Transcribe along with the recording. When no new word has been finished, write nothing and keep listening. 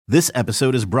This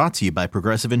episode is brought to you by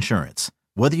Progressive Insurance.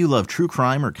 Whether you love true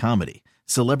crime or comedy,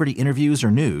 celebrity interviews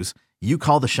or news, you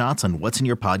call the shots on what's in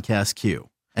your podcast queue.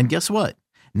 And guess what?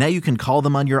 Now you can call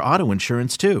them on your auto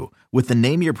insurance too with the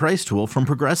Name Your Price tool from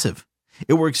Progressive.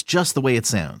 It works just the way it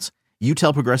sounds. You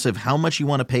tell Progressive how much you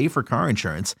want to pay for car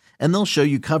insurance, and they'll show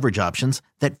you coverage options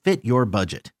that fit your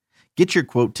budget. Get your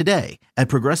quote today at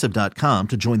Progressive.com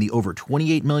to join the over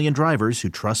 28 million drivers who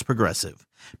trust Progressive.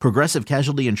 Progressive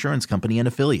Casualty Insurance Company and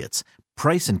Affiliates.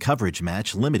 Price and coverage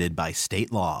match limited by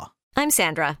state law. I'm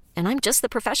Sandra, and I'm just the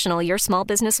professional your small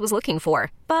business was looking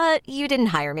for. But you didn't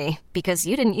hire me because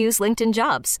you didn't use LinkedIn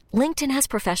Jobs. LinkedIn has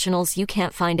professionals you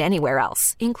can't find anywhere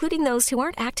else, including those who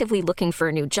aren't actively looking for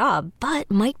a new job, but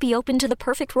might be open to the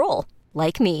perfect role,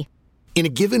 like me. In a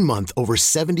given month, over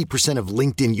 70% of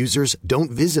LinkedIn users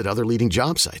don't visit other leading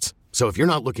job sites. So if you're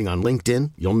not looking on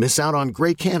LinkedIn, you'll miss out on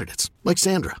great candidates like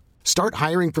Sandra. Start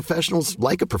hiring professionals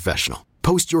like a professional.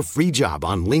 Post your free job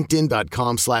on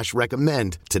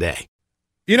linkedin.com/recommend today.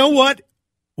 You know what?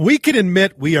 We can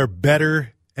admit we are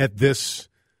better at this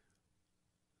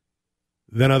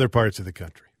than other parts of the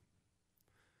country.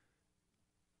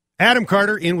 Adam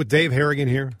Carter in with Dave Harrigan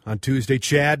here on Tuesday.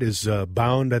 Chad is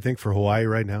bound, I think, for Hawaii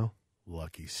right now.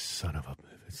 Lucky son of a... I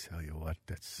tell you what,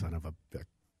 that son of a...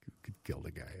 could kill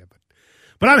the guy.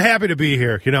 But I'm happy to be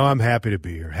here. You know, I'm happy to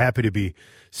be here. Happy to be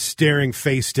staring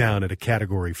face down at a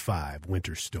Category 5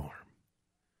 winter storm.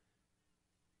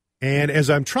 And as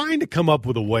I'm trying to come up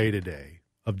with a way today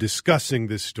of discussing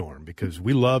this storm, because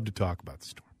we love to talk about the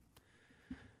storm.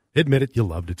 Admit it, you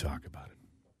love to talk about it.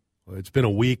 Well, it's been a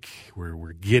week where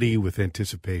we're giddy with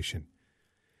anticipation.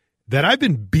 That I've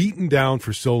been beaten down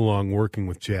for so long working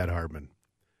with Chad Hartman.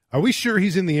 Are we sure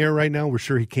he's in the air right now? We're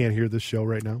sure he can't hear this show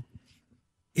right now?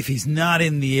 If he's not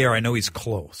in the air, I know he's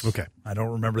close. Okay. I don't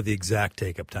remember the exact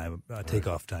takeoff time,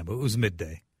 but it was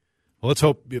midday. Well, let's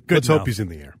hope he's in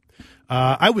the air.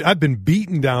 I've been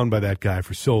beaten down by that guy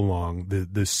for so long.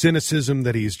 The cynicism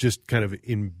that he's just kind of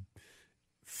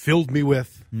filled me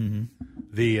with.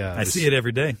 Mm-hmm. I see it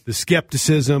every day. The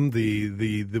skepticism,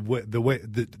 the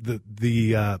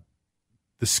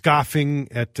scoffing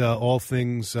at all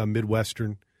things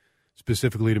Midwestern,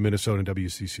 specifically to Minnesota and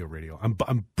WCCO radio.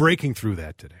 I'm breaking through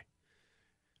that today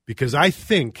because I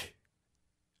think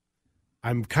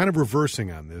I'm kind of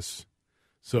reversing on this.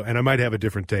 So, and I might have a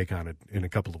different take on it in a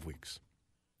couple of weeks.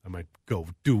 I might go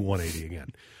do 180 again.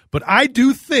 But I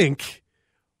do think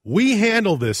we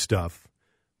handle this stuff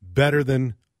better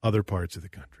than other parts of the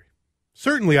country.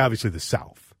 Certainly, obviously, the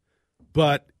South.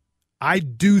 But I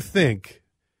do think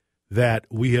that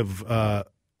we have,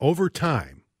 over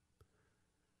time,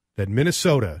 that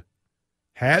Minnesota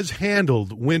has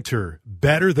handled winter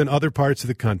better than other parts of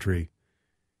the country.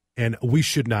 And we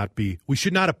should not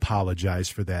apologize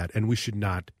for that, and we should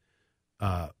not.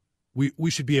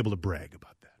 We should be able to brag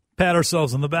about that. Pat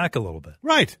ourselves on the back a little bit.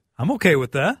 Right. I'm okay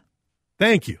with that.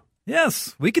 Thank you.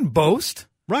 Yes, we can boast.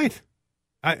 Right.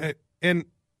 And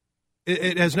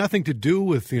it has nothing to do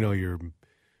with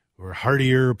we're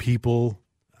hardier people.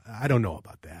 I don't know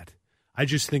about that. I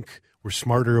just think we're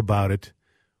smarter about it.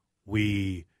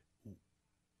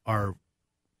 Our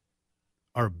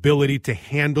ability to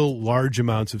handle large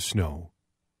amounts of snow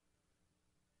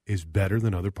is better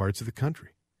than other parts of the country.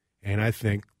 And I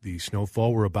think the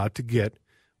snowfall we're about to get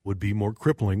would be more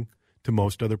crippling to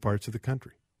most other parts of the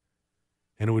country.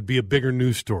 And it would be a bigger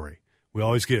news story. We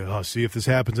always get, see if this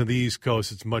happens on the East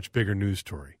Coast, it's a much bigger news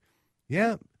story.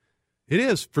 Yeah, it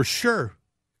is, for sure,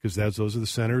 because those are the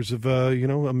centers of,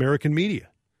 American media.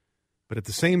 But at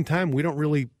the same time, we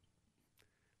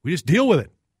just deal with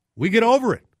it. We get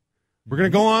over it. We're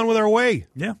going to go on with our way.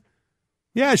 Yeah.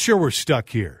 Yeah, sure, we're stuck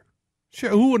here.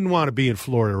 Sure, who wouldn't want to be in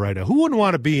Florida right now? Who wouldn't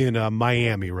want to be in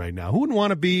Miami right now? Who wouldn't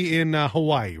want to be in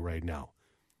Hawaii right now?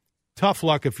 Tough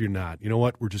luck if you're not. You know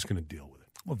what? We're just going to deal with it.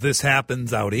 Well, this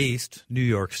happens out east, New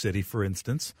York City, for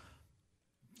instance.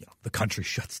 The country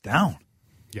shuts down.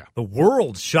 Yeah. The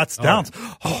world shuts down.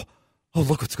 Oh,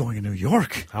 look what's going in New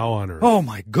York. How on earth? Oh,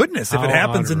 my goodness. If it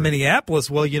happens in Minneapolis,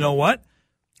 well, you know what?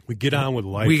 We get on with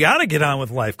life. We got to get on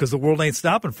with life because the world ain't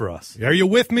stopping for us. Are you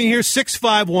with me here?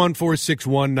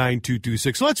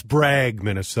 651-461-9226. Let's brag,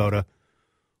 Minnesota.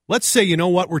 Let's say, you know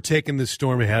what? We're taking this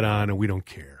storm head on and we don't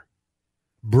care.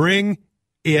 Bring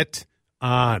it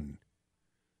on.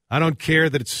 I don't care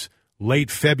that it's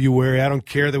late February. I don't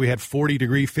care that we had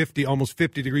 40-degree, almost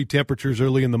 50-degree temperatures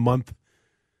early in the month.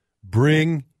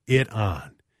 Bring it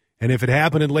on. And if it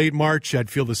happened in late March, I'd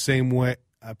feel the same way.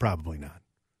 Probably not.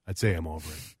 I'd say I'm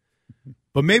over it.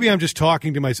 But maybe I'm just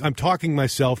talking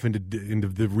myself into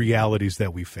the realities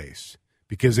that we face.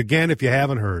 Because, again, if you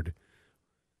haven't heard,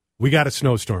 we got a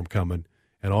snowstorm coming,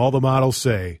 and all the models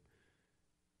say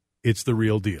it's the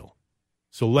real deal.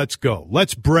 So let's go.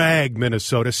 Let's brag,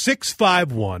 Minnesota.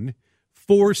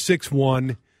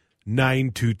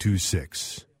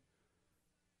 651-461-9226.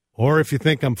 Or if you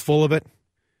think I'm full of it,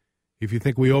 if you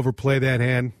think we overplay that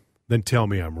hand, then tell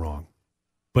me I'm wrong.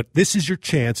 But this is your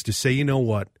chance to say, you know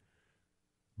what?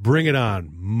 Bring it on,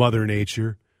 Mother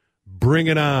Nature. Bring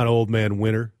it on, Old Man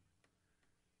Winter.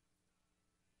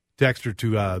 Text her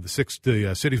to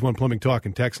the Cities One Plumbing Talk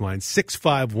and text line,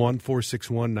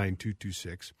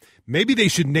 651-461-9226. Maybe they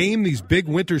should name these big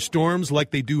winter storms like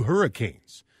they do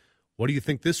hurricanes. What do you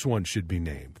think this one should be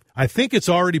named? I think it's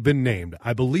already been named.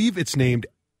 I believe it's named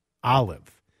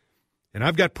Olive. And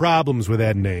I've got problems with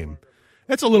that name.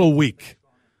 That's a little weak.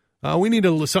 We need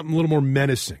something a little more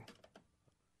menacing.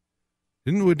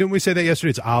 Didn't we say that yesterday?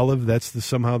 It's Olive. That's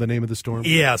somehow the name of the storm?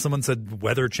 Yeah, someone said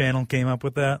Weather Channel came up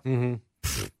with that. Mm-hmm.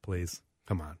 Please.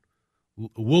 Come on.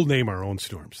 We'll name our own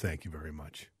storms. Thank you very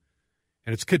much.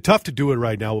 And it's tough to do it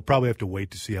right now. We'll probably have to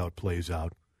wait to see how it plays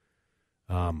out.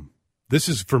 This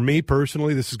is, for me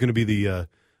personally, this is going to be the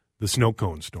snow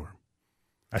cone storm.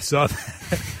 I saw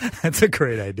that. That's a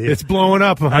great idea. It's blowing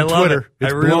up on Twitter.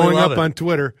 It's really blowing love up it. on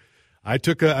Twitter.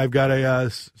 I've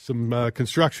got some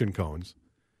construction cones.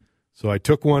 So I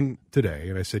took one today,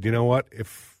 and I said, you know what?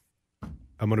 If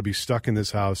I'm going to be stuck in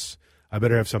this house, I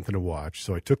better have something to watch.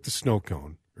 So I took the snow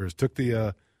cone, or took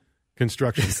the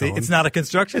construction cone. It's not a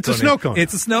construction It's cone. a snow cone.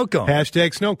 It's a snow cone.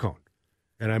 Hashtag snow cone.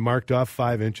 And I marked off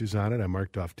 5 inches on it. I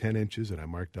marked off 10 inches, and I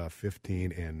marked off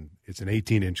 15, and it's an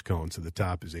 18-inch cone, so the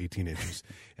top is 18 inches.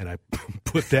 And I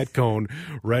put that cone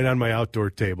right on my outdoor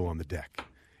table on the deck.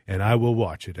 And I will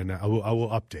watch it, and I will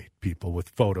update people with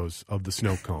photos of the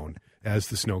snow cone as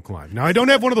the snow climbs. Now, I don't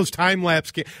have one of those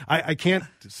time-lapse. I can't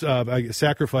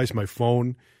sacrifice my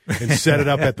phone and set it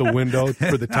up at the window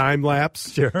for the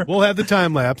time-lapse. Sure. We'll have the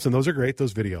time-lapse, and those are great,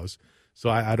 those videos. So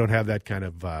I don't have that kind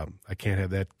of I can't have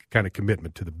that kind of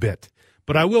commitment to the bit.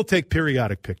 But I will take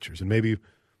periodic pictures, and maybe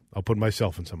I'll put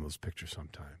myself in some of those pictures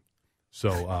sometime.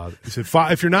 So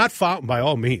if you're not following, by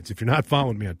all means, if you're not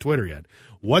following me on Twitter yet,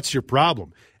 what's your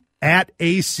problem? At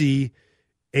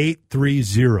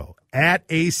AC830. At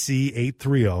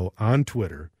AC830 on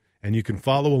Twitter, and you can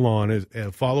follow along as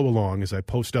I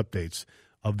post updates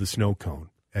of the snow cone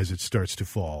as it starts to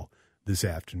fall this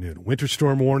afternoon. Winter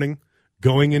storm warning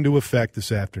going into effect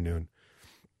this afternoon.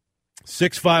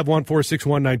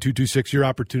 651-461-9226, your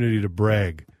opportunity to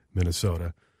brag,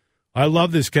 Minnesota. I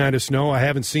love this kind of snow. I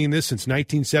haven't seen this since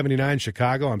 1979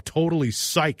 Chicago. I'm totally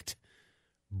psyched.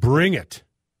 Bring it.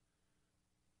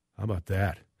 How about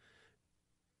that?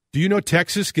 Do you know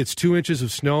Texas gets 2 inches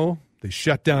of snow? They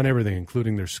shut down everything,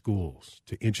 including their schools,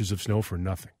 to inches of snow for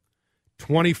nothing.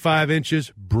 25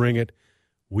 inches, bring it.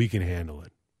 We can handle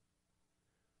it.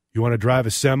 You want to drive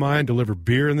a semi and deliver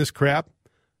beer in this crap?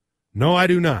 No, I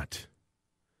do not.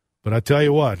 But I tell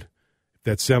you what, if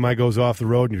that semi goes off the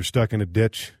road and you're stuck in a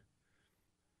ditch,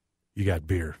 you got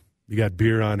beer. You got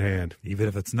beer on hand. Even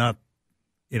if it's not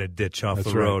in a ditch off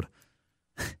That's the road,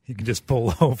 you can just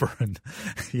pull over and,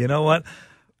 you know what?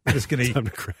 I'm just going to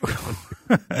crack on.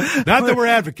 Not that we're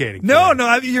advocating. No,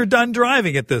 you're done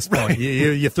driving at this point. Right.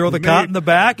 You throw the cot in the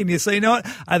back and you say, you know what?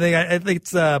 I think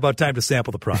it's about time to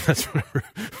sample the product. That's right.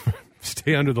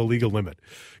 Stay under the legal limit.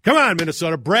 Come on,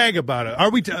 Minnesota, brag about it.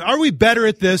 Are we better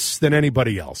at this than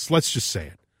anybody else? Let's just say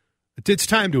it. It's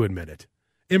time to admit it.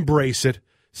 Embrace it.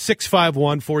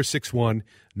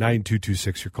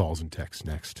 651-461-9226. Your calls and texts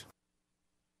next.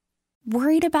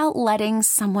 Worried about letting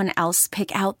someone else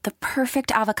pick out the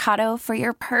perfect avocado for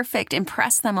your perfect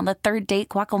impress them on the third date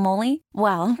guacamole?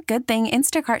 Well, good thing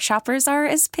Instacart shoppers are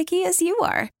as picky as you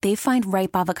are. They find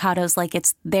ripe avocados like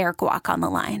it's their guac on the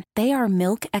line. They are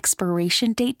milk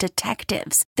expiration date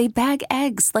detectives. They bag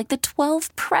eggs like the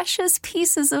 12 precious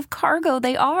pieces of cargo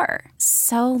they are.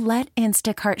 So let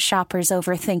Instacart shoppers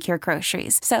overthink your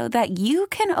groceries so that you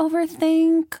can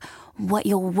overthink what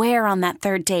you'll wear on that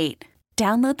third date.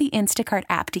 Download the Instacart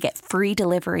app to get free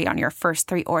delivery on your first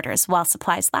 3 orders while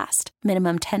supplies last.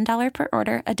 Minimum $10 per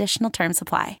order. Additional terms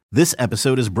apply. This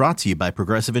episode is brought to you by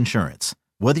Progressive Insurance.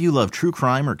 Whether you love true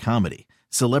crime or comedy,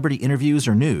 celebrity interviews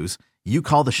or news, you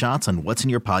call the shots on what's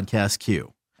in your podcast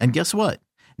queue. And guess what?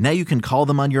 Now you can call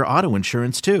them on your auto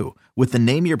insurance too with the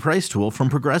Name Your Price tool from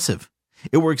Progressive.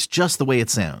 It works just the way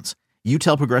it sounds. You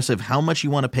tell Progressive how much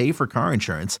you want to pay for car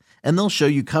insurance, and they'll show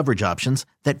you coverage options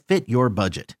that fit your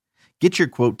budget. Get your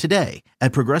quote today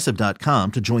at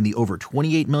Progressive.com to join the over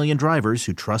 28 million drivers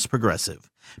who trust Progressive.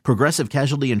 Progressive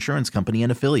Casualty Insurance Company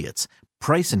and Affiliates.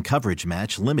 Price and coverage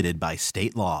match limited by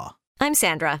state law. I'm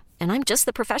Sandra, and I'm just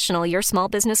the professional your small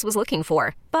business was looking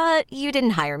for. But you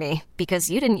didn't hire me because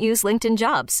you didn't use LinkedIn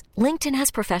Jobs. LinkedIn has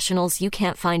professionals you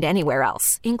can't find anywhere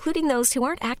else, including those who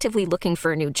aren't actively looking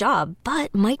for a new job,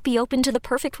 but might be open to the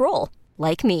perfect role,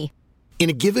 like me. In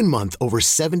a given month, over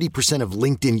 70% of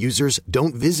LinkedIn users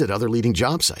don't visit other leading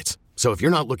job sites. So if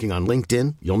you're not looking on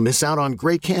LinkedIn, you'll miss out on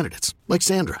great candidates like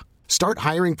Sandra. Start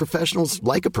hiring professionals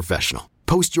like a professional.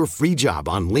 Post your free job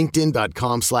on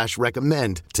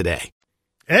linkedin.com/recommend today.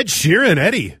 Ed Sheeran,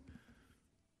 Eddie.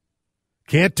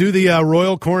 Can't do the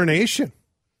royal coronation.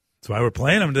 That's why we're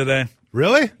playing him today.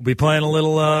 Really? We'll be playing a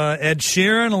little Ed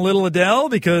Sheeran, a little Adele,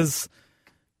 because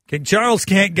King Charles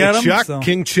can't get him. Chuck, so.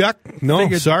 King Chuck. No,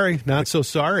 Figured- sorry. Not so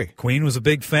sorry. Queen was a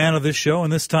big fan of this show in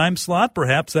this time slot.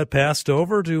 Perhaps that passed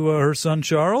over to her son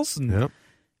Charles. And Yep.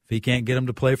 if he can't get him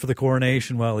to play for the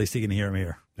coronation, well, at least he can hear him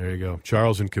here. There you go.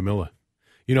 Charles and Camilla.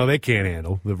 You know, they can't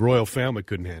handle. The royal family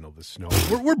couldn't handle the snow.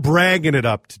 We're bragging it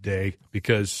up today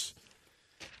because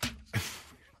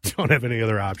don't have any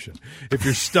other option. If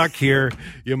you're stuck here,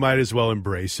 you might as well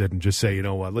embrace it and just say, you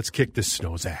know what, let's kick this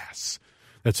snow's ass.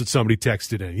 That's what somebody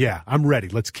texted in. Yeah, I'm ready.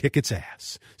 Let's kick its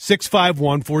ass.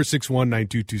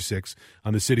 651-461-9226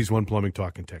 on the City's One Plumbing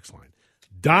Talk and Text line.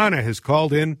 Donna has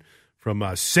called in from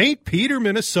St. Peter,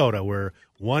 Minnesota, where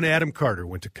one Adam Carter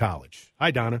went to college.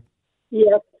 Hi, Donna.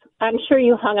 Yes. I'm sure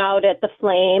you hung out at the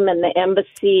Flame and the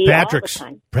Embassy Patrick's. all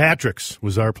the time. Patrick's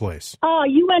was our place. Oh,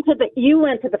 you went to the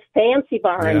fancy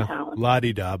bar in town.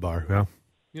 La-di-da bar. Well,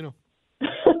 you know.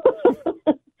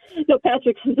 No,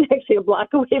 Patrick's is actually a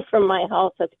block away from my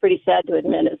house. That's pretty sad to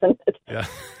admit, isn't it? Yeah.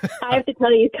 I have to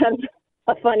tell you kind of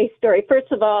a funny story.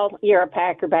 First of all, you're a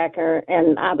Packer backer,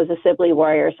 and I was a Sibley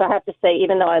Warrior. So I have to say,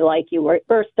 even though I like you,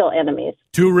 we're still enemies.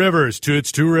 Two Rivers.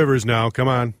 It's Two Rivers now. Come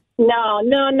on.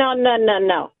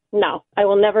 No, I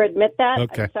will never admit that.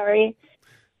 Okay. I'm sorry,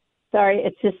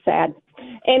 it's just sad.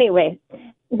 Anyway,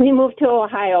 we moved to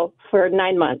Ohio for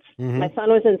 9 months. Mm-hmm. My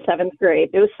son was in 7th grade.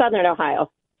 It was Southern Ohio,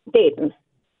 Dayton.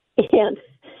 And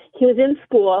he was in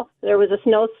school. There was a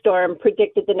snowstorm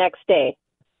predicted the next day.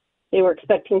 They were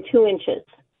expecting 2 inches.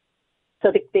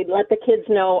 So they'd let the kids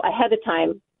know ahead of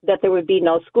time that there would be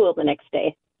no school the next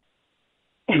day.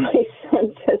 And my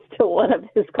son says to one of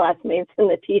his classmates, and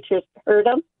the teachers heard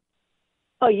him,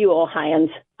 "Oh, you Ohioans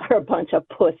are a bunch of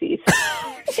pussies."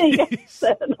 He got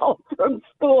sent home from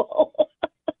school.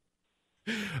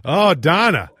 Oh,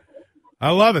 Donna.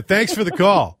 I love it. Thanks for the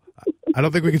call. I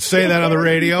don't think we can say that on the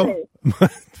radio,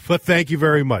 but thank you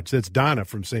very much. That's Donna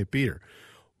from St. Peter.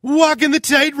 Walking the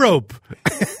tightrope.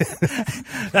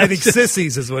 I think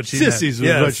sissies is what she meant. Sissies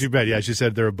was what she meant. Yeah, she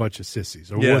said they're a bunch of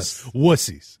sissies. Or yes.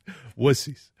 Wussies.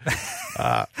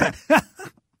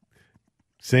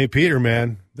 St. Peter,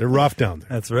 man, they're rough down there.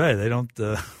 That's right. They don't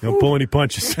pull any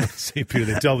punches. St. Peter,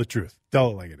 they tell the truth. Tell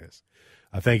it like it is.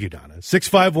 Thank you, Donna.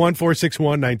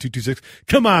 651-461-9226.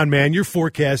 Come on, man. Your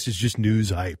forecast is just news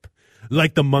hype.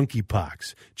 Like the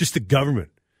monkeypox. Just the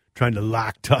government trying to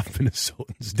lock tough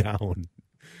Minnesotans down.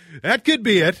 That could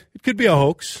be it. It could be a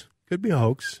hoax.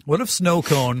 What if snow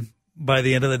cone by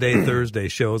the end of the day Thursday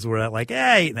shows we're at like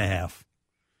 8.5?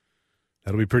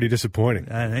 That'll be pretty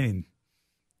disappointing. I mean,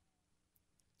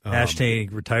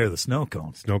 hashtag retire the snow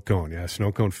cone. Snow cone, yeah.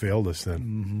 Snow cone failed us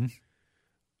then.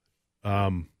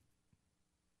 Mm-hmm.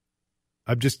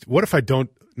 What if I don't,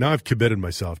 now I've committed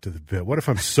myself to the bit. What if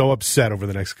I'm so upset over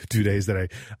the next 2 days that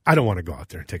I don't want to go out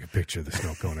there and take a picture of the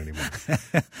snow cone anymore?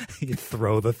 You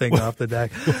throw the thing off the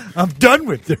deck. I'm done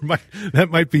with it. That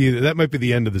might be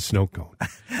the end of the snow cone.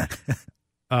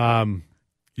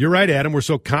 You're right, Adam. We're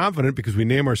so confident because we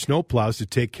name our snow plows to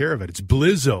take care of it. It's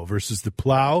Blizzo versus the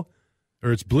plow,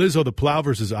 or it's Blizzo the plow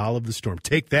versus Olive the storm.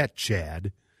 Take that,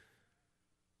 Chad.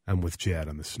 I'm with Chad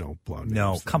on the snow plow.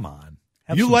 No, come on.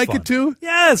 You like it too?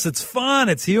 Yes, it's fun.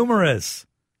 It's humorous.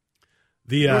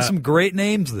 There were some great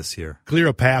names this year.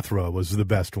 Cleopatra was the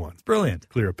best one. It's brilliant.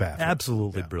 Cleopatra.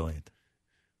 Absolutely brilliant.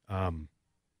 Are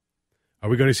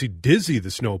we going to see Dizzy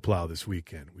the snowplow this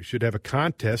weekend? We should have a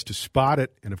contest to spot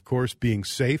it, and of course, being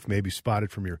safe, maybe spot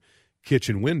it from your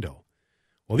kitchen window.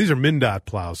 Well, these are MnDOT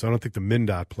plows, so I don't think the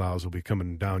MnDOT plows will be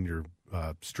coming down your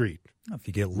street. If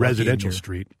you get lucky residential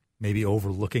street, maybe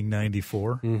overlooking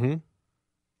 94. Mm-hmm.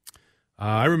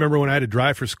 I remember when I had to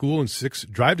drive to school in 6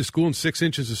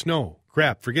 inches of snow.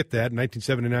 Crap, forget that. In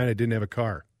 1979, I didn't have a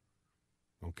car.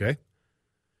 Okay.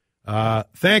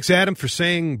 Thanks, Adam, for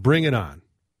saying bring it on.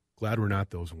 Glad we're not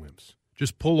those wimps.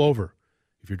 Just pull over.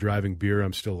 If you're driving beer,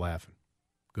 I'm still laughing.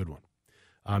 Good one.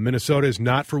 Minnesota is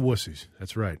not for wussies.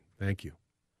 That's right. Thank you.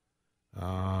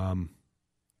 Come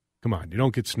on. You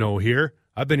don't get snow here.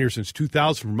 I've been here since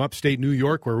 2000 from upstate New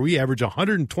York, where we average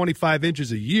 125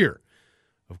 inches a year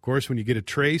Of course, when you get a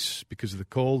trace, because of the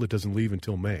cold, it doesn't leave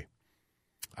until May.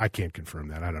 I can't confirm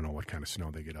that. I don't know what kind of snow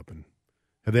they get up in.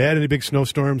 Have they had any big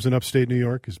snowstorms in upstate New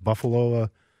York? Is Buffalo...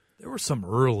 There were some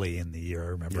early in the year, I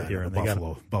remember here. And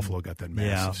Buffalo got that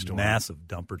massive storm. Massive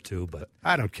dump or two, but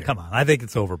I don't care. Come on, I think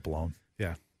it's overblown.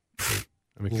 Yeah.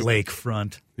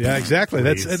 Lakefront. Yeah, exactly.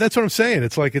 Please. That's what I'm saying.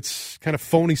 It's like it's kind of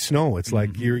phony snow. It's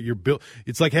like you're built.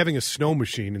 It's like having a snow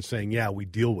machine and saying, "Yeah, we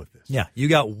deal with this." Yeah, you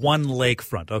got one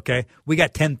lakefront. Okay, we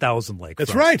got 10,000 lakefronts.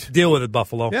 That's right. Deal with it,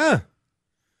 Buffalo. Yeah.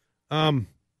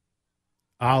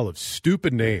 Olive,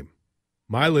 stupid name.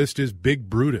 My list is Big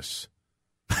Brutus.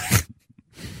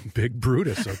 Big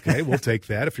Brutus. Okay, we'll take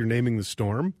that. If you're naming the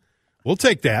storm, we'll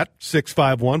take that.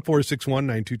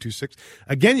 651-461-9226.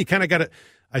 Again, you kind of got to.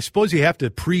 I suppose you have to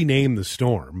pre-name the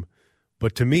storm,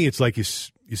 but to me, it's like you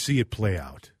see it play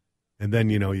out, and then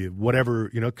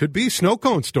it could be snow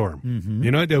cone storm.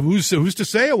 Mm-hmm. Who's to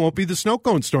say it won't be the snow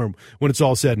cone storm when it's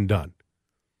all said and done?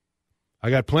 I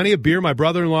got plenty of beer. My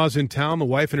brother-in-law's in town. The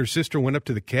wife and her sister went up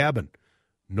to the cabin.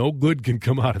 No good can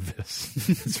come out of this.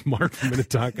 It's Mark from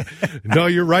Minnetonka. No,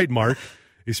 you're right, Mark.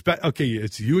 Okay,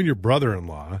 it's you and your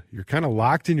brother-in-law. You're kind of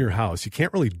locked in your house. You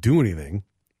can't really do anything.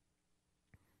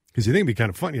 Because you think it'd be kind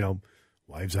of fun,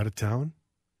 wives out of town,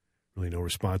 really no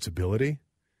responsibility.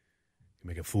 You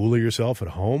make a fool of yourself at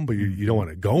home, but you don't want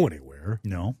to go anywhere.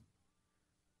 No.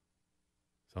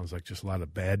 Sounds like just a lot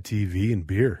of bad TV and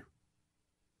beer.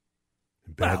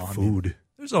 And bad food.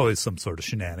 There's always some sort of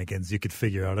shenanigans you could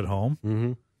figure out at home.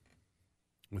 Mm-hmm.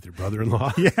 With your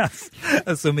brother-in-law? Yes.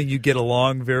 Assuming you get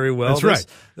along very well. That's right.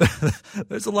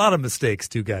 There's a lot of mistakes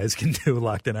two guys can do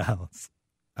locked in a house.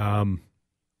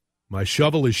 My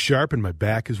shovel is sharp and my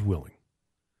back is willing.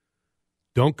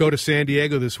 Don't go to San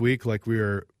Diego this week like we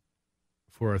are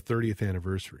for our 30th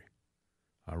anniversary.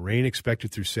 Rain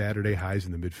expected through Saturday, highs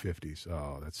in the mid-50s.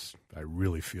 Oh, I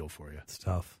really feel for you. It's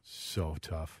tough. So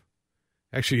tough.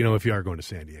 Actually, if you are going to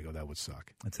San Diego, that would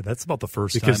suck. That's about the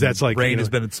first because time that's like, rain has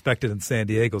been expected in San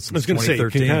Diego since 2013. I was going to say, you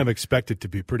can kind of expect it to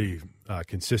be pretty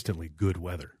consistently good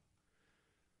weather.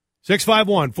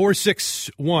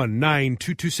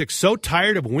 651-461-9226. So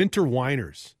tired of winter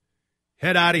whiners.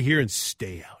 Head out of here and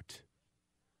stay out.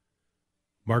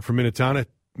 Mark from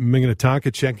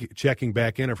Minnetonka checking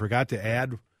back in. I forgot to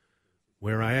add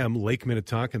where I am. Lake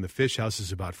Minnetonka and the Fish House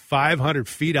is about 500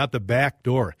 feet out the back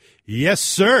door. Yes,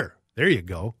 sir. There you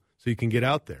go. So you can get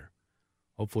out there.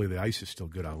 Hopefully the ice is still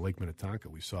good on Lake Minnetonka.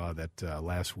 We saw that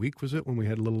last week, was it, when we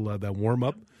had a little that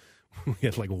warm-up? We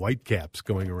had like white caps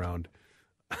going around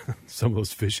some of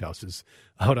those fish houses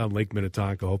out on Lake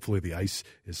Minnetonka. Hopefully the ice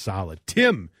is solid.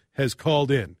 Tim has called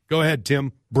in. Go ahead,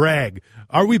 Tim. Brag.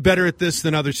 Are we better at this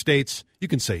than other states? You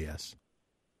can say yes.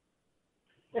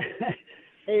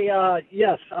 Hey,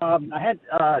 yes. I had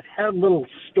a little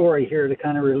story here to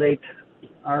kind of relate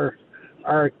our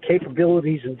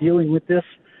capabilities in dealing with this.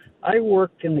 I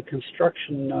worked in the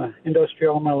construction industry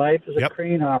all my life as a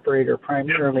crane operator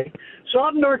primarily. So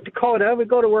out in North Dakota, we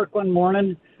go to work one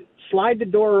morning, slide the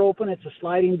door open. It's a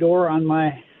sliding door on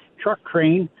my truck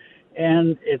crane,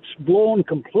 and it's blown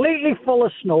completely full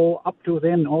of snow up to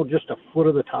within, just a foot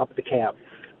of the top of the cab.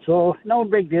 So no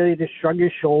big deal. You just shrug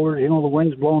your shoulders. The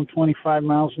wind's blowing 25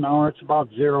 miles an hour. It's about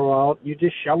zero out. You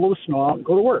just shovel the snow out and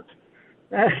go to work.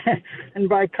 And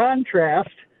by contrast,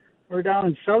 we're down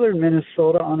in southern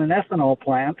Minnesota on an ethanol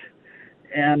plant,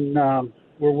 and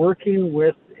we're working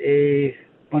with a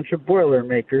bunch of boiler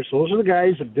makers. Those are the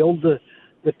guys that build the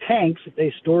tanks that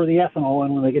they store the ethanol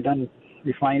in when they get done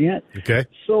refining it. Okay.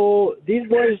 So these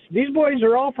boys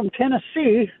are all from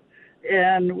Tennessee,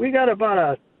 and we got about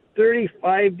a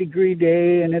 35-degree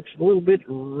day, and it's a little bit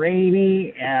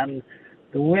rainy, and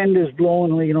the wind is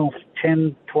blowing,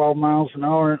 10, 12 miles an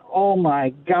hour, and oh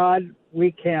my God,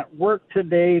 we can't work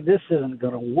today. This isn't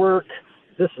going to work.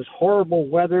 This is horrible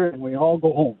weather, and we all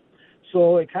go home.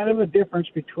 So it's kind of a difference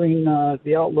between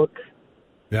the outlook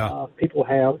people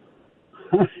have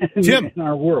in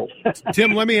our world.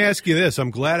 Tim, let me ask you this.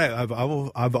 I'm glad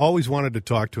I've always wanted to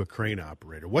talk to a crane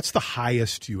operator. What's the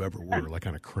highest you ever were, like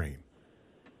on a crane?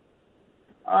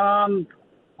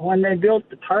 When they built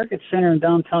the Target Center in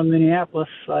downtown Minneapolis,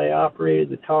 I operated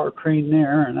the tower crane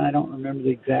there, and I don't remember the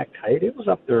exact height. It was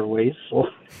up there a ways, so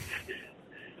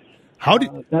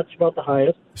that's about the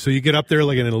highest. So you get up there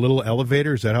like in a little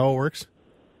elevator? Is that how it works?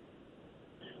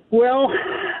 Well,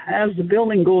 as the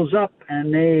building goes up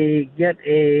and they get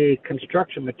a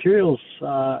construction materials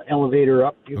elevator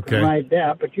up, you can ride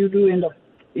that, but you do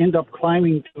end up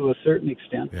climbing to a certain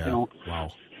extent. Yeah.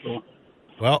 Wow. So,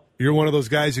 well, you're one of those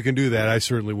guys who can do that. I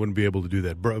certainly wouldn't be able to do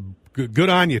that. Good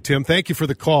on you, Tim. Thank you for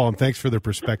the call, and thanks for the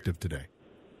perspective today.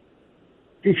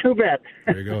 You bet.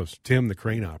 There he goes. Tim, the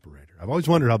crane operator. I've always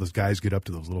wondered how those guys get up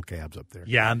to those little cabs up there.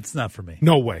 Yeah, it's not for me.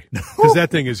 No way. Because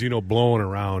that thing is, blowing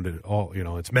around and all,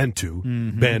 it's meant to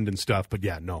bend and stuff. But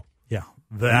yeah, no. Yeah.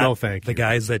 No, thank you. The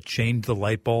guys that change the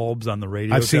light bulbs on the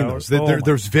radio I've seen towers. those.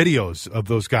 There's videos of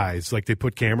those guys. Like they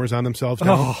put cameras on themselves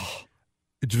now. Oh.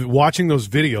 Watching those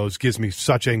videos gives me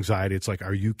such anxiety. It's like,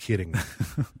 are you kidding me?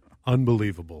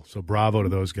 Unbelievable. So bravo to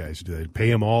those guys. They pay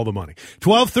him all the money.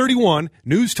 1231,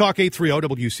 News Talk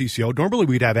 830 WCCO. Normally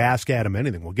we'd have Ask Adam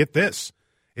Anything. Well, get this.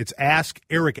 It's Ask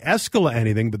Eric Escala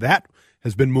Anything, but that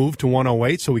has been moved to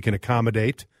 108 so we can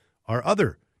accommodate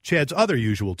Chad's other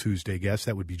usual Tuesday guest.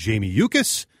 That would be Jamie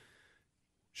Yuccas.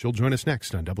 She'll join us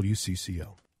next on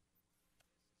WCCO.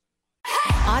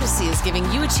 Odyssey is giving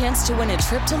you a chance to win a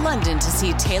trip to London to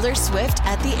see Taylor Swift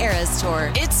at the Eras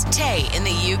Tour. It's Tay in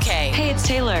the UK. Hey, it's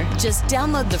Taylor. Just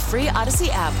download the free Odyssey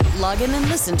app, log in and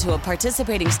listen to a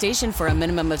participating station for a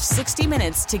minimum of 60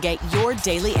 minutes to get your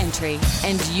daily entry.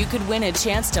 And you could win a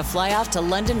chance to fly off to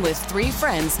London with 3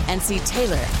 friends and see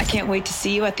Taylor. I can't wait to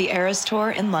see you at the Eras Tour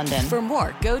in London. For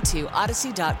more, go to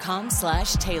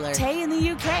odyssey.com/Taylor. Tay in the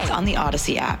UK. It's on the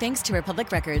Odyssey app. Thanks to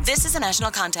Republic Records. This is a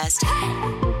national contest.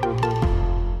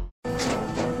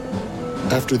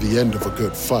 After the end of a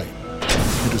good fight,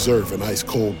 you deserve an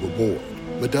ice-cold reward.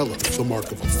 Modelo, the mark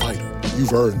of a fighter.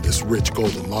 You've earned this rich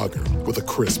golden lager with a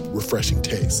crisp, refreshing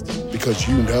taste. Because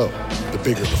you know, the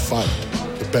bigger the fight,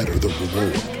 the better the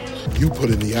reward. You put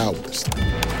in the hours,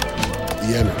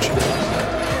 the energy,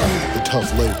 the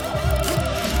tough labor.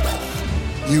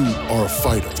 You are a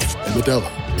fighter, and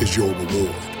Modelo is your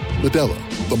reward. Modelo,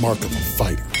 the mark of a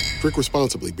fighter. Drink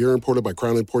responsibly. Beer imported by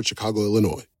Crown Imports, Chicago,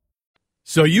 Illinois.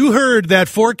 So you heard that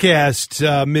forecast,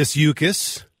 Miss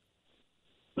Yuccas.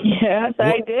 Yes,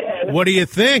 I did. What do you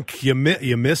think? You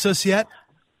miss us yet?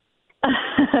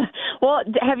 Well,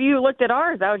 have you looked at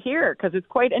ours out here? Because it's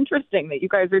quite interesting that you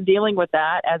guys are dealing with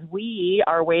that as we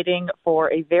are waiting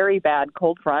for a very bad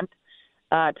cold front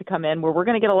to come in where we're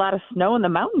going to get a lot of snow in the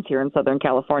mountains here in Southern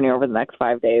California over the next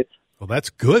 5 days. Well, that's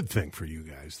a good thing for you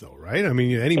guys, though, right? I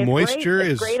mean, any moisture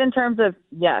is great in terms of,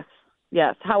 yes.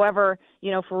 However,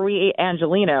 for we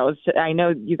Angelinos, I know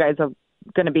you guys are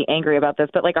going to be angry about this,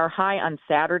 but like our high on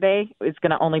Saturday is going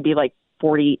to only be like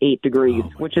 48 degrees,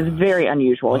 which is very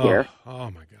unusual here.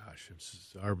 Oh my gosh.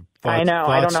 I know.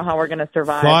 I don't know how we're going to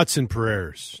survive. Thoughts and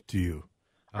prayers to you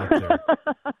out there.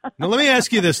 Now, let me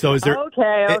ask you this, though. Is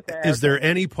there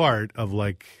any part of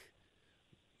like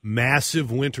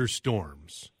massive winter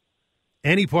storms,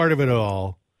 any part of it at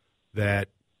all that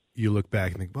you look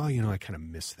back and think, well, I kind of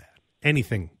miss that?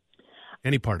 Anything,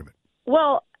 any part of it?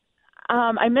 Well,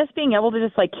 I miss being able to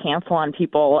just like cancel on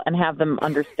people and have them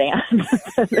understand.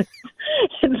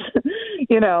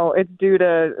 It's due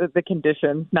to the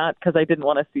conditions, not because I didn't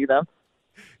want to see them.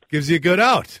 Gives you a good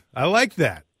out. I like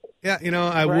that. Yeah,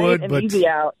 I would, but easy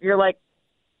out. You're like,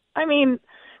 because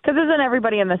isn't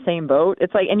everybody in the same boat?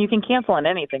 It's like, and you can cancel on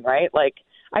anything, right? Like,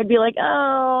 I'd be like,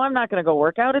 oh, I'm not going to go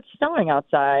work out. It's snowing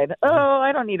outside. Oh,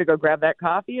 I don't need to go grab that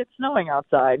coffee. It's snowing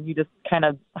outside. You just kind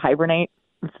of hibernate.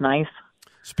 It's nice.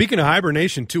 Speaking of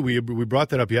hibernation, too, we brought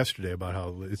that up yesterday about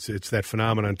how it's that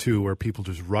phenomenon, too, where people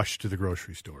just rush to the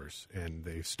grocery stores and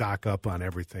they stock up on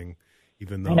everything,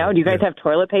 even though. I know. Do you guys have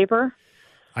toilet paper?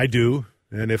 I do.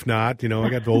 And if not, I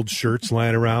got old shirts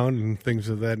lying around and things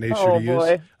of that nature to use.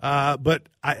 Boy. But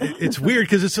it's weird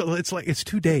because it's like it's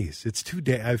 2 days. It's 2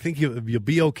 days. I think you'll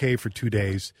be okay for 2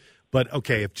 days. But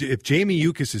okay, if Jamie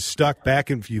Yuccas is stuck back,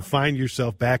 and if you find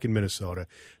yourself back in Minnesota,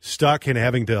 stuck and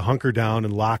having to hunker down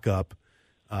and lock up,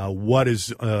 what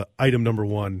is item number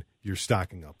one you're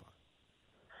stocking up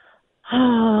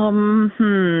on?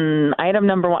 Item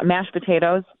number one: mashed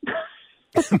potatoes.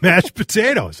 Mashed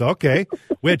potatoes. Okay.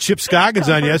 We had Chip Scoggins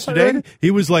on yesterday.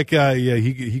 He was like,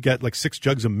 he got like 6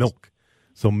 jugs of milk.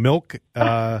 So milk,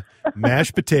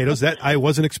 mashed potatoes. That I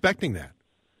wasn't expecting that.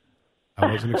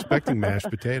 I wasn't expecting mashed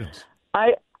potatoes.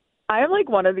 I am like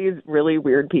one of these really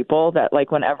weird people that like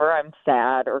whenever I'm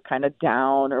sad or kind of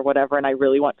down or whatever, and I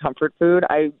really want comfort food,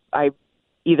 I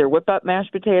either whip up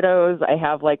mashed potatoes. I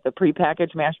have like the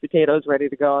prepackaged mashed potatoes ready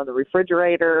to go in the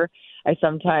refrigerator. I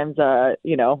sometimes,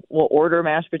 will order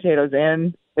mashed potatoes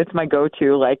in. It's my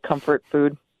go-to like comfort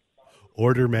food.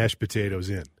 Order mashed potatoes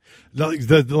in.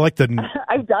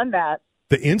 I've done that.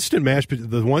 The instant mashed potatoes,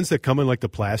 the ones that come in like the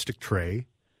plastic tray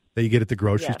that you get at the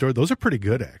grocery store, those are pretty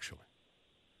good actually.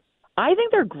 I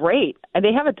think they're great.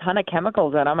 They have a ton of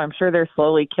chemicals in them. I'm sure they're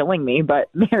slowly killing me, but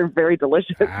they're very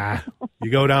delicious.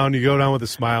 You go down with a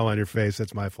smile on your face.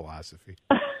 That's my philosophy.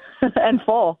 And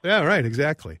full. Yeah, right,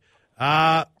 exactly.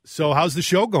 So how's the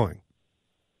show going?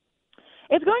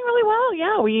 It's going really well.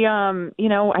 Yeah, we,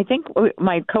 I think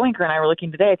my co-anchor and I were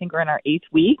looking today. I think we're in our 8th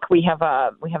week. We have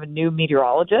a new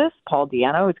meteorologist, Paul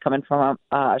Diano, who's coming from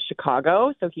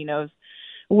Chicago, so he knows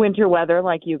winter weather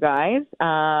like you guys.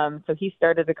 So he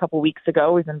started a couple weeks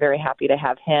ago. We've been very happy to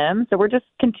have him. So we're just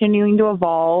continuing to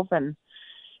evolve and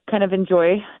kind of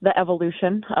enjoy the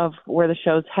evolution of where the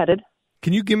show's headed.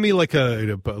 Can you give me like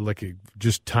a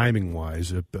just timing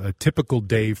wise a typical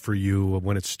day for you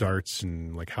when it starts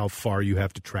and like how far you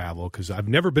have to travel? Because I've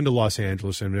never been to Los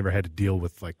Angeles and I've never had to deal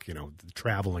with the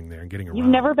traveling there and getting around. You've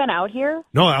never been out here?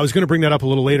 No, I was going to bring that up a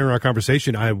little later in our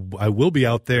conversation. I will be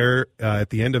out there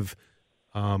at the end of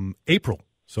April,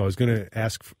 so I was going to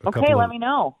ask let me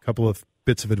know. Couple of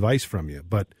bits of advice from you,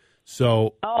 but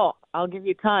so. Oh, I'll give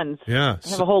you tons. Yeah, I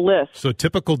have a whole list. So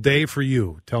typical day for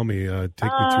you. Tell me, take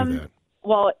me through that.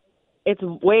 Well, it's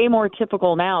way more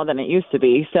typical now than it used to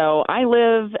be. So I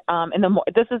live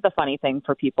this is the funny thing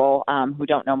for people who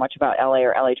don't know much about LA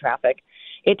or LA traffic.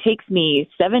 It takes me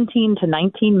 17 to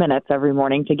 19 minutes every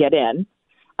morning to get in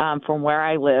from where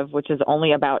I live, which is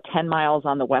only about 10 miles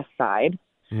on the west side.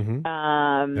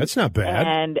 Mm-hmm. That's not bad.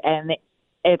 And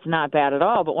it's not bad at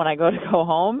all. But when I go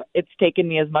home, it's taken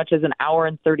me as much as an hour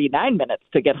and 39 minutes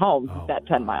to get home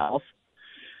 10 miles.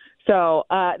 So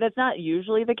that's not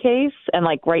usually the case. And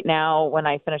like right now, when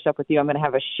I finish up with you, I'm going to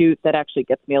have a shoot that actually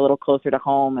gets me a little closer to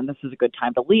home, and this is a good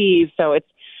time to leave. So it's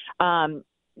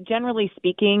generally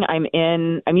speaking, I'm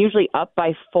usually up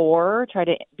by 4. Try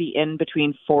to be in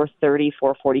between 4:30,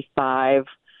 4:45.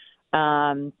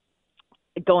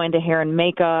 Go into hair and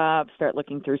makeup, start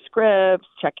looking through scripts,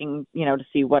 checking, to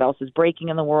see what else is breaking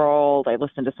in the world. I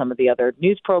listen to some of the other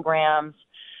news programs.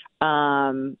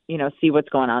 See what's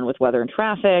going on with weather and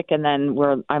traffic, and then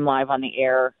I'm live on the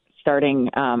air starting.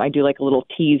 I do like a little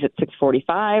tease at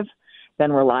 6:45.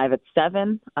 Then we're live at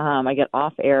 7. I get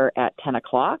off air at 10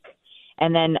 o'clock,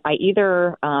 and then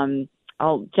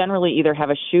I'll generally either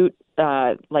have a shoot.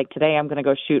 Like today, I'm going to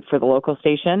go shoot for the local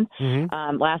station.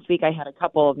 Mm-hmm. Last week, I had a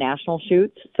couple of national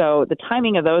shoots, so the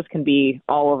timing of those can be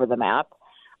all over the map.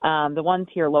 The ones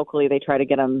here locally, they try to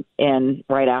get them in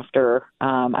right after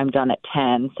I'm done at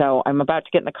 10. So I'm about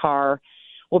to get in the car.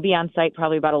 We'll be on site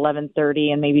probably about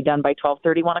 11:30 and maybe done by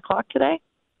 12:30, 1 o'clock today.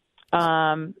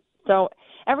 So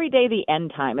every day the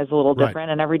end time is a little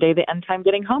different, and every day the end time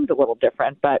getting home is a little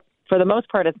different. But for the most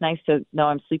part, it's nice to know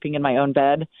I'm sleeping in my own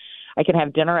bed. I can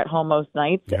have dinner at home most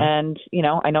nights, and,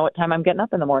 I know what time I'm getting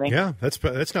up in the morning. Yeah,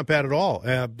 that's not bad at all.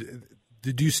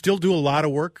 Do you still do a lot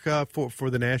of work for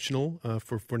the national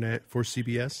for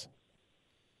CBS?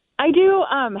 I do.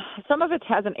 Some of it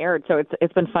hasn't aired, so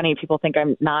it's been funny. People think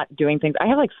I'm not doing things. I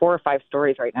have like 4 or 5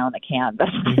 stories right now in the can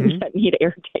that need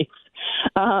air dates.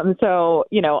 So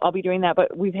I'll be doing that.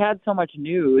 But we've had so much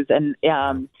news, and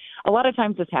a lot of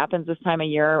times this happens this time of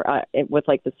year with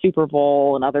like the Super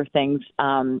Bowl and other things.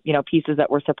 Pieces that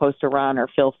we're supposed to run or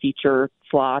fill feature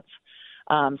slots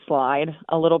slide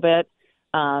a little bit.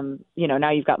 Now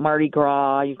you've got Mardi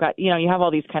Gras, you have all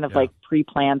these kind of like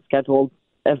pre-planned scheduled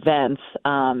events.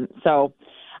 So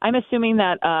I'm assuming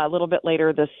that a little bit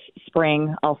later this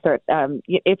spring, I'll start,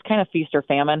 it's kind of feast or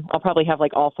famine. I'll probably have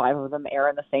like all 5 of them air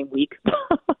in the same week.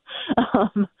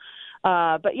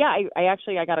 But yeah,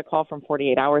 I got a call from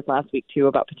 48 Hours last week too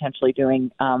about potentially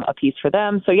doing a piece for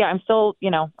them. So yeah, I'm still,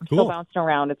 still bouncing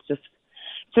around. It's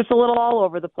just a little all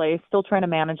over the place. Still trying to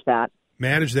manage that.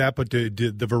 But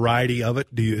the variety of it,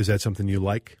 is that something you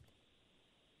like?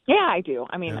 Yeah, I do.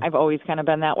 I mean, I've always kind of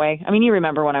been that way. I mean, you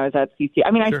remember when I was at CC. I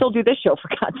mean, I still do this show, for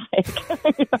God's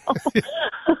sake.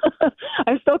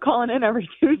 I'm still calling in every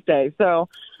Tuesday. So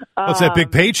it's that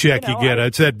big paycheck you get.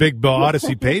 It's that big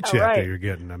Odyssey paycheck that you're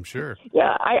getting, I'm sure.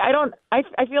 Yeah,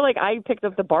 I feel like I picked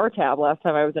up the bar tab last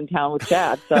time I was in town with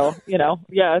Chad. So,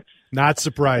 yeah. Not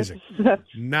surprising.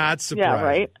 Not surprising. Yeah,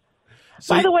 right.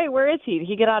 So by the way, where is he? Did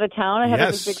he get out of town ahead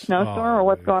of this big snowstorm, or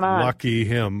what's going on? Lucky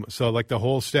him. So, like the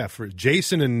whole staff,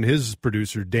 Jason and his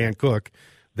producer, Dan Cook,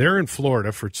 they're in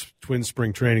Florida for Twin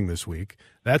Spring Training this week.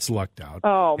 That's lucked out.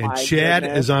 Oh, and Chad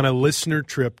is on a listener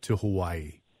trip to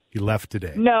Hawaii. He left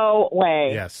today. No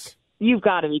way. Yes. You've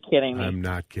got to be kidding me. I'm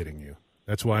not kidding you.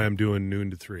 That's why I'm doing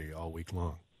noon to 3 all week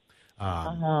long. So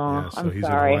I'm he's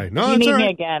sorry. No, you need me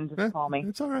again, just call me.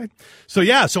 It's all right. So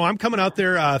I'm coming out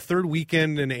there third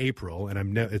weekend in April,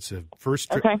 and it's a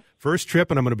first trip,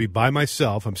 and I'm going to be by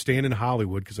myself. I'm staying in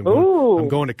Hollywood because I'm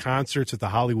going to concerts at the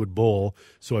Hollywood Bowl.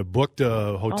 So I booked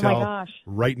a hotel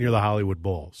right near the Hollywood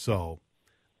Bowl. So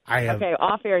I have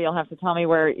off air. You'll have to tell me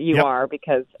where you are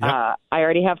because I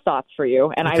already have thoughts for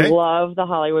you, and I love the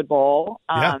Hollywood Bowl.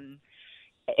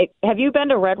 Have you been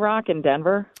to Red Rock in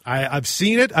Denver? I've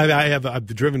seen it. I've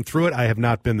driven through it. I have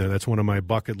not been there. That's one of my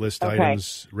bucket list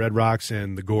items. Red Rocks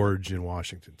and the Gorge in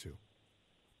Washington too.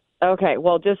 Okay,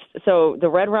 well, just so the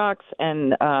Red Rocks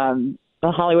and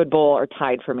the Hollywood Bowl are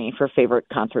tied for me for favorite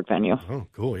concert venue. Oh,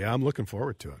 cool. Yeah, I'm looking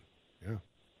forward to it.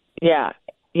 Yeah.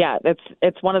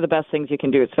 It's one of the best things you can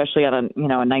do, especially on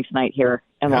a nice night here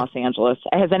in Los Angeles.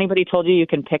 Has anybody told you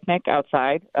can picnic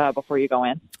outside before you go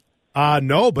in?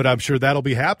 No, but I'm sure that'll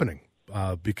be happening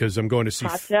because I'm going to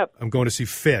see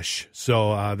Fish.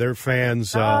 So their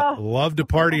fans love to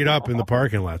party it up in the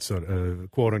parking lot, so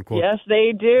quote unquote. Yes,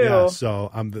 they do. Yeah, so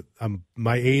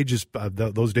my age is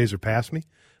those days are past me.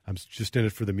 I'm just in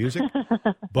it for the music,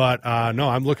 but no,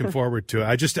 I'm looking forward to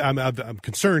it. I'm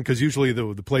concerned because usually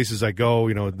the places I go,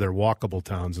 they're walkable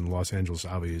towns, and Los Angeles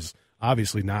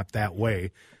obviously not that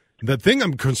way. The thing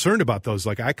I'm concerned about though is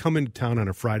like I come into town on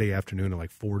a Friday afternoon at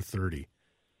like 4:30.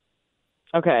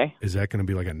 Okay, is that going to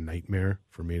be like a nightmare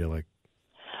for me to like?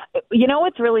 You know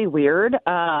what's really weird?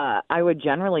 I would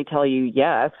generally tell you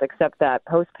yes, except that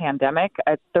post-pandemic,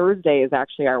 Thursday is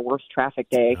actually our worst traffic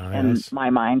day in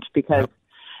my mind because. Yep.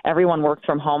 Everyone worked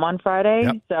from home on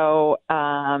Friday, so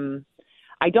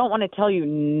I don't want to tell you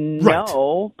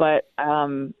no, but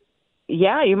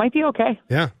you might be okay.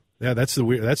 Yeah, that's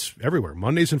that's everywhere.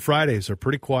 Mondays and Fridays are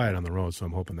pretty quiet on the road, so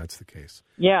I'm hoping that's the case.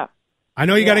 Yeah, I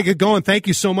know you got to get going. Thank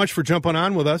you so much for jumping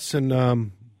on with us, and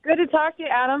good to talk to you,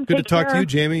 Adam. Good to talk to you,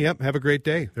 Jamie. Yep, have a great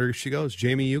day. There she goes,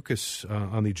 Jamie Yuccas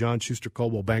on the John Schuster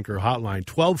Coldwell Banker Hotline,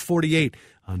 1248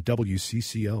 on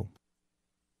WCCO.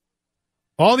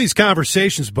 All these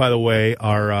conversations, by the way,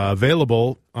 are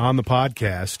available on the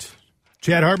podcast,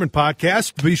 Chad Hartman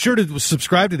podcast. Be sure to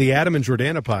subscribe to the Adam and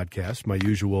Jordana podcast, my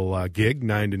usual gig,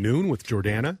 9 to noon with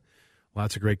Jordana.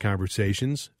 Lots of great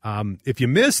conversations. If you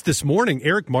missed this morning,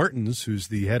 Eric Martins, who's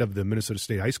the head of the Minnesota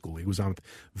State High School League, was on with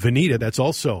Vanita. That's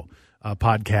also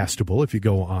podcastable if you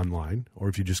go online or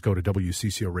if you just go to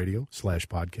WCCO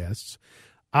Radio/podcasts.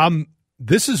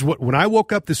 This is when I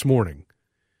woke up this morning,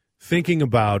 thinking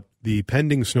about the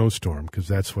pending snowstorm, because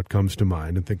that's what comes to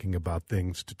mind, and thinking about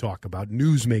things to talk about,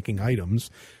 news-making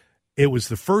items, it was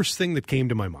the first thing that came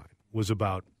to my mind was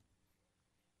about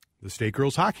the State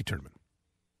Girls Hockey Tournament,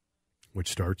 which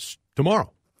starts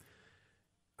tomorrow.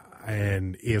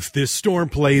 And if this storm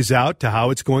plays out to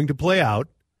how it's going to play out,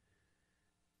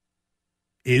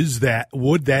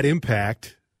 would that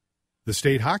impact the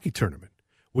state hockey tournament?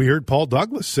 We heard Paul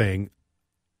Douglas saying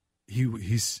he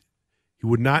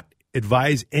would not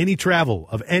advise any travel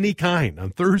of any kind on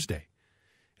Thursday.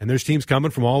 And there's teams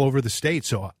coming from all over the state.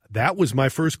 So that was my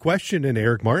first question. And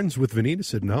Eric Martins with Vanita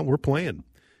said, no, we're playing.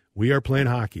 We are playing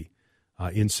hockey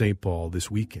in St. Paul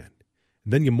this weekend.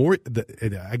 And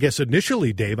then I guess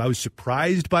initially, Dave, I was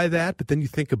surprised by that. But then you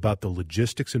think about the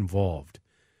logistics involved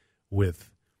with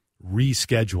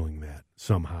rescheduling that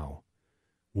somehow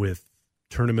with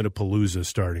Tournament of Palooza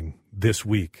starting this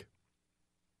week.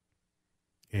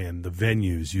 And the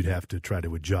venues you'd have to try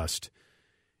to adjust.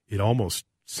 It almost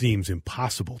seems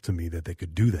impossible to me that they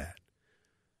could do that.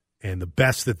 And the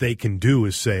best that they can do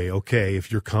is say, okay, if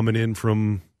you're coming in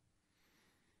from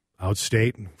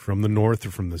outstate, from the north,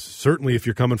 or certainly if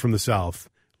you're coming from the south,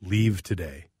 leave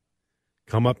today.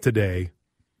 Come up today,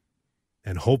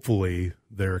 and hopefully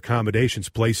their accommodations,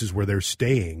 places where they're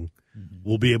staying,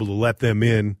 will be able to let them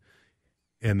in,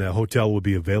 and the hotel will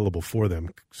be available for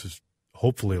them.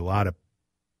 Hopefully a lot of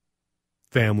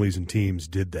families and teams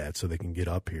did that so they can get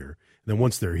up here. And then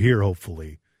once they're here,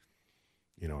 hopefully,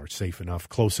 are safe enough,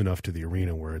 close enough to the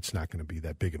arena where it's not going to be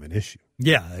that big of an issue.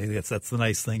 Yeah, that's the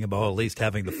nice thing about at least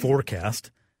having the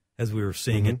forecast as we were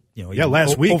seeing it,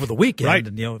 last week. Over the weekend. Right.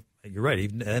 And, you're right,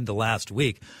 even end of last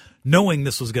week, knowing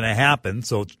this was going to happen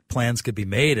so plans could be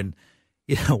made. And,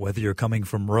 whether you're coming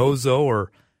from Roseau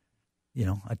or,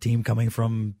 a team coming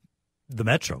from the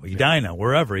Metro, Edina,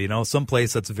 wherever,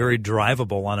 someplace that's very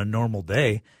drivable on a normal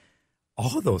day,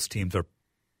 all of those teams are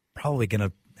probably going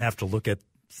to have to look at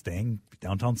staying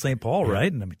downtown St. Paul, right?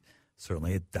 And I mean,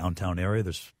 certainly a downtown area,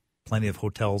 there's plenty of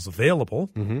hotels available.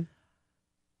 Mm-hmm.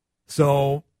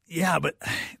 So, yeah, but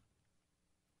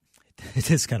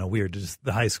it is kind of weird, just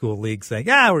the high school league saying,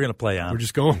 we're going to play on. We're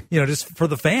just going. Just for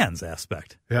the fans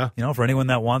aspect. Yeah. For anyone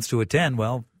that wants to attend,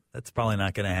 well, that's probably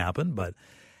not going to happen, but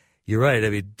you're right. I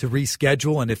mean, to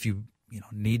reschedule, and if you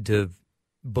need to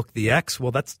book the X,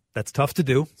 well, that's tough to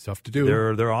do. It's tough to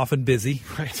do. They're often busy.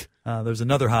 Right. there's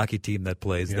another hockey team that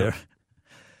plays there.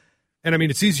 And I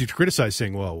mean, it's easy to criticize,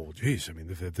 saying, "Well, geez, I mean,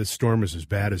 if this storm is as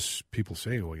bad as people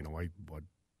say, well,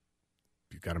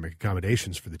 you've got to make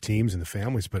accommodations for the teams and the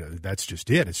families." But that's just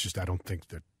it. It's just I don't think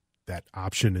that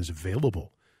option is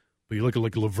available. But you look at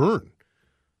like Laverne.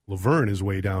 Laverne is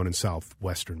way down in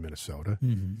southwestern Minnesota.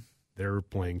 Mm-hmm. They're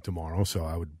playing tomorrow, so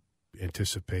I would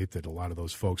anticipate that a lot of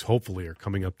those folks hopefully are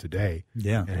coming up today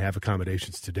and have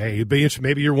accommodations today.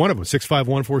 Maybe you're one of them.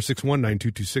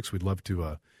 651-461-9226. We'd love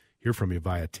to hear from you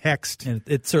via text. And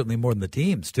it's certainly more than the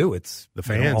teams, too. It's the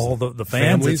fans. All the fans.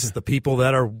 Families. It's the people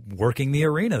that are working the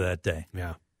arena that day.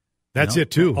 Yeah. That's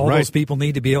it, too. All those people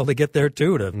need to be able to get there,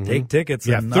 too, to take tickets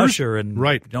and usher and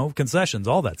concessions,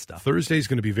 all that stuff. Thursday's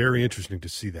going to be very interesting to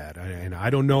see that. And I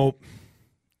don't know,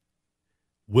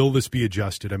 will this be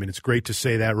adjusted? I mean, it's great to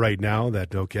say that right now,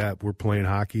 that, okay, we're playing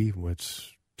hockey.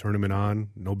 Let's tournament on.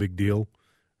 No big deal.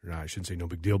 No, I shouldn't say no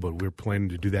big deal, but we're planning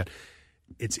to do that.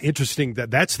 It's interesting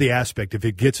that that's the aspect. If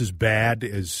it gets as bad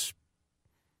as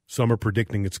some are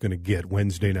predicting it's going to get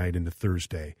Wednesday night into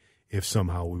Thursday, if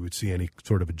somehow we would see any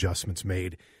sort of adjustments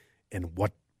made, and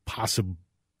what possible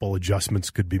adjustments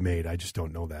could be made. I just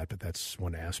don't know that, but that's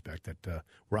one aspect that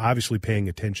we're obviously paying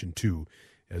attention to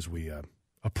as we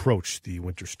approach the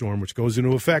winter storm, which goes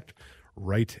into effect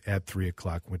right at 3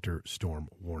 o'clock, winter storm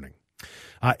warning.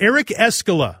 Eric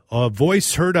Escala, a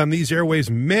voice heard on these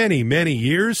airways many, many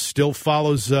years, still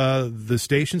follows the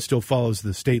station, still follows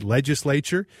the state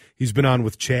legislature. He's been on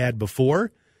with Chad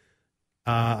before.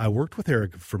 I worked with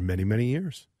Eric for many, many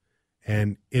years.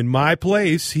 And in my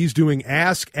place, he's doing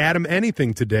Ask Adam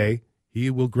Anything today.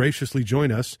 He will graciously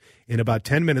join us in about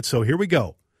 10 minutes. So here we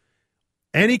go.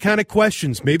 Any kind of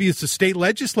questions. Maybe it's a state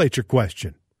legislature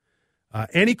question.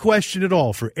 Any question at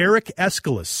all for Eric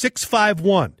Escala,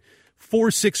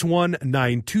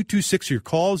 651-461-9226. Your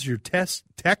calls, your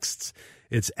texts.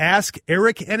 It's Ask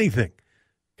Eric Anything.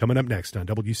 Coming up next on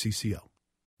WCCO.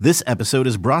 This episode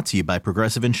is brought to you by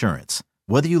Progressive Insurance.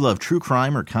 Whether you love true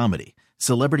crime or comedy,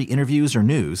 celebrity interviews or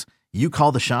news, you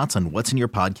call the shots on what's in your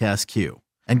podcast queue.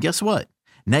 And guess what?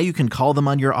 Now you can call them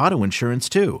on your auto insurance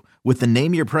too with the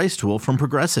Name Your Price tool from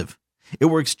Progressive. It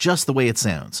works just the way it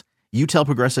sounds. You tell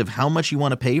Progressive how much you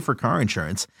want to pay for car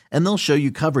insurance, and they'll show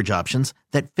you coverage options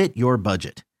that fit your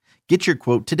budget. Get your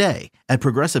quote today at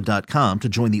Progressive.com to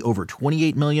join the over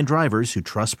 28 million drivers who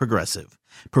trust Progressive.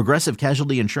 Progressive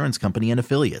Casualty Insurance Company and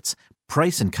Affiliates.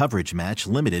 Price and coverage match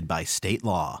limited by state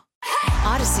law.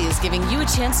 Odyssey is giving you a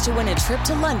chance to win a trip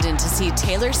to London to see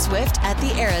Taylor Swift at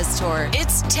the Eras Tour.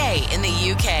 It's Tay in the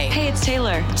UK. Hey, it's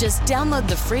Taylor. Just download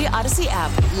the free Odyssey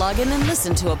app, log in and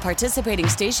listen to a participating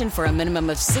station for a minimum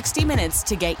of 60 minutes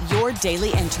to get your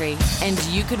daily entry. And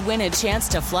you could win a chance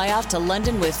to fly off to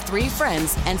London with 3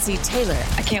 friends and see Taylor.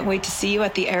 I can't wait to see you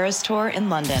at the Eras Tour in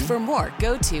London. For more,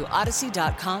 go to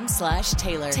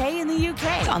odyssey.com/Taylor. Tay in the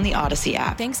UK. It's on the Odyssey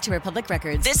app. Thanks to Republic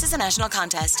Records. This is a national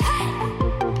contest.